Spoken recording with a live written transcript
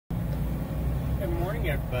Good morning,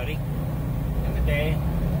 everybody. In the day,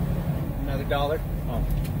 another dollar. Oh,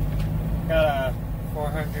 got a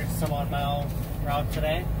 400 some odd mile route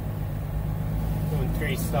today. Doing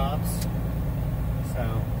 3 stops.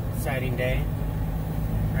 So, exciting day.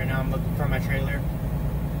 Right now, I'm looking for my trailer.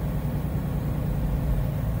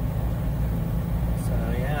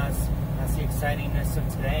 So yeah, that's the excitingness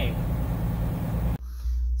of today.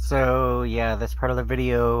 So yeah, this part of the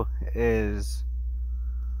video is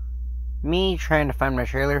me trying to find my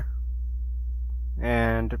trailer,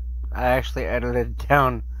 and I actually edited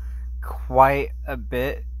down quite a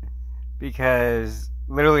bit because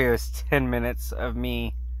literally it was 10 minutes of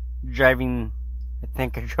me driving. I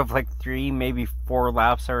think I drove like 3, maybe 4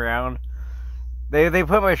 laps around. They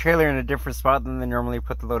put my trailer in a different spot than they normally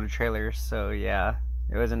put the loaded trailers, so yeah,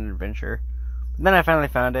 it was an adventure. But then I finally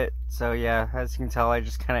found it, so yeah, as you can tell, I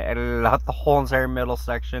just kind of edited out the whole entire middle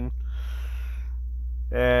section.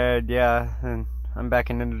 And yeah, and I'm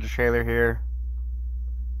backing into the trailer here.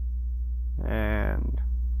 And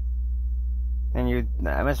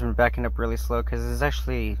I must have been backing up really slow because it's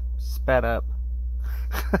actually sped up.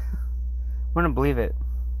 Wouldn't believe it.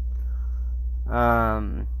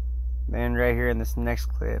 And right here in this next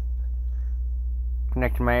clip,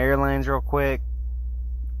 connecting my airlines real quick.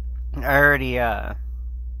 I already,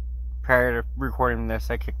 prior to recording this,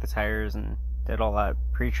 I kicked the tires and did all that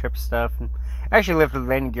pre-trip stuff, and I actually lifted the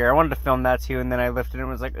landing gear. I wanted to film that too, and then I lifted it and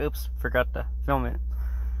was like, oops, forgot to film it.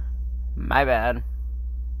 My bad.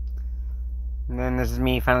 And then this is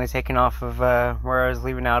me finally taking off of where I was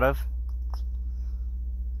leaving out of.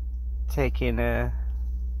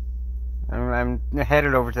 I'm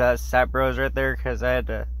headed over to that Sap Bros right there because I had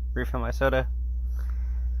to refill my soda.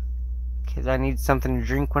 Because I need something to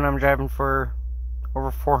drink when I'm driving for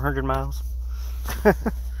over 400 miles.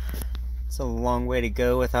 It's a long way to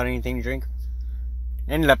go without anything to drink.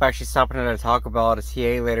 Ended up actually stopping at a Taco Bell at a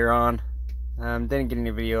TA later on. Didn't get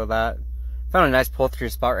any video of that. Found a nice pull-through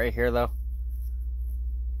spot right here though.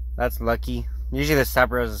 That's lucky. Usually the Sap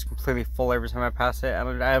Bros is completely full every time I pass it.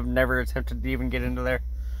 I have never attempted to even get into there.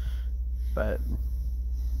 But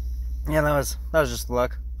yeah, that was just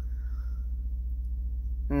luck.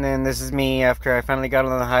 And then this is me after I finally got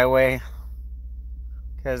on the highway,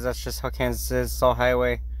 because that's just how Kansas is. It's all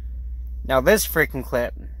highway. Now this freaking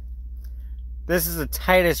clip, this is the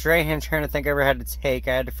tightest right hand turn I think I ever had to take.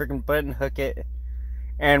 I had to freaking button hook it,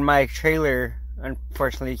 and my trailer,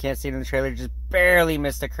 unfortunately you can't see it in the trailer, just barely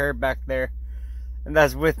missed a curb back there. And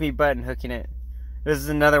that's with me button hooking it. This is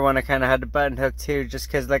another one I kind of had to button hook too, just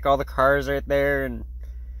because like all the cars right there, and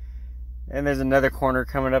there's another corner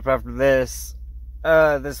coming up after this.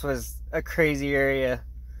 This was a crazy area.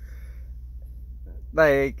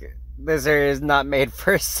 Like, this area is not made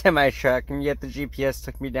for a semi-truck, and yet the GPS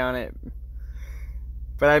took me down it.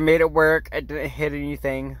 But I made it work. I didn't hit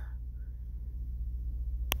anything.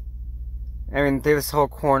 I mean, through this whole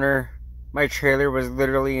corner, my trailer was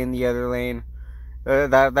literally in the other lane.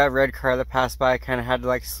 That red car that passed by kind of had to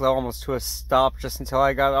like slow almost to a stop just until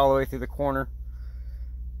I got all the way through the corner.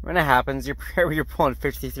 When it happens, you're pulling a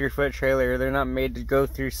 53-foot trailer. They're not made to go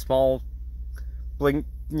through small blink.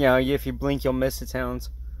 You know, if you blink, you'll miss the towns.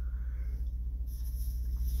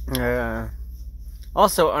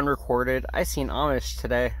 Also unrecorded, I seen Amish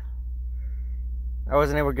today. I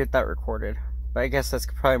wasn't able to get that recorded, but I guess that's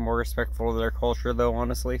probably more respectful to their culture, though.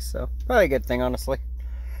 Honestly, so probably a good thing. Honestly,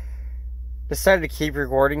 decided to keep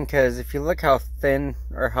recording because if you look how thin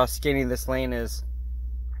or how skinny this lane is,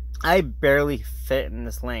 I barely fit in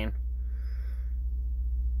this lane.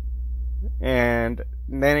 And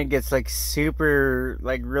then it gets like super,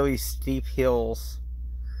 like really steep hills.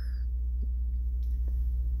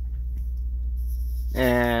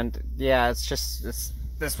 And yeah,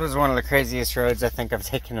 this was one of the craziest roads I think I've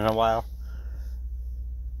taken in a while.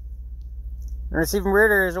 And what's even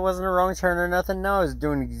weirder is it wasn't a wrong turn or nothing. No, I was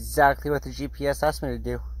doing exactly what the GPS asked me to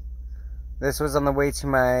do. This was on the way to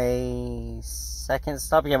my second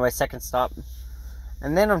stop. Yeah, my second stop.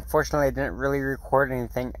 And then, unfortunately, I didn't really record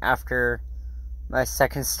anything after my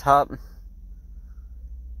second stop.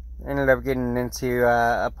 I ended up getting into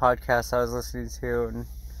a podcast I was listening to. And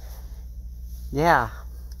yeah,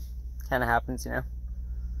 kind of happens, you know.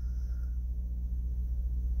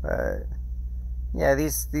 But yeah,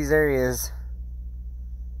 these areas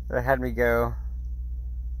that had me go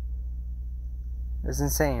is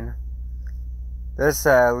insane. This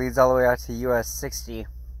leads all the way out to US 60,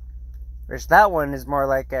 which that one is more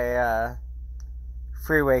like a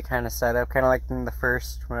freeway kind of setup, kind of like in the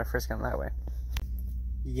first, when I first got that way.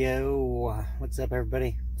 Yo, what's up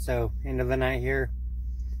everybody? So, end of the night here.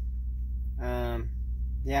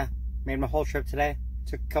 Yeah, made my whole trip today.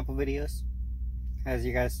 Took a couple videos. as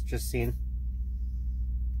you guys just seen.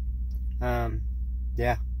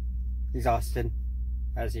 Yeah, exhausted,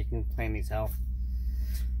 as you can plainly tell.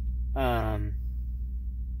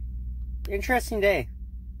 Interesting day.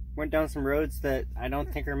 Went down some roads that I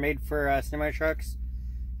don't think are made for semi trucks.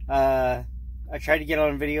 I tried to get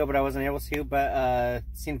on video, but I wasn't able to. But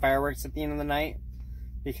seen fireworks at the end of the night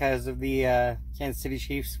because of the Kansas City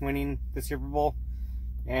Chiefs winning the Super Bowl,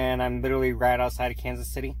 and I'm literally right outside of Kansas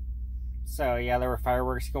City. So yeah, there were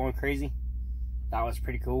fireworks going crazy. That was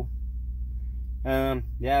pretty cool. Yeah,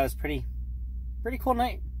 it was pretty cool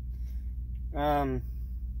night.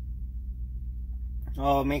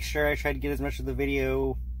 I'll make sure I try to get as much of the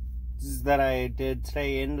video that I did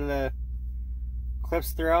today into the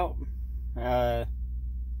clips throughout. Yeah.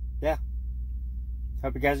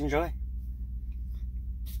 Hope you guys enjoy.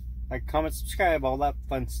 Like, comment, subscribe, all that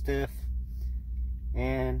fun stuff.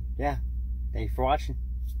 And yeah, thank you for watching.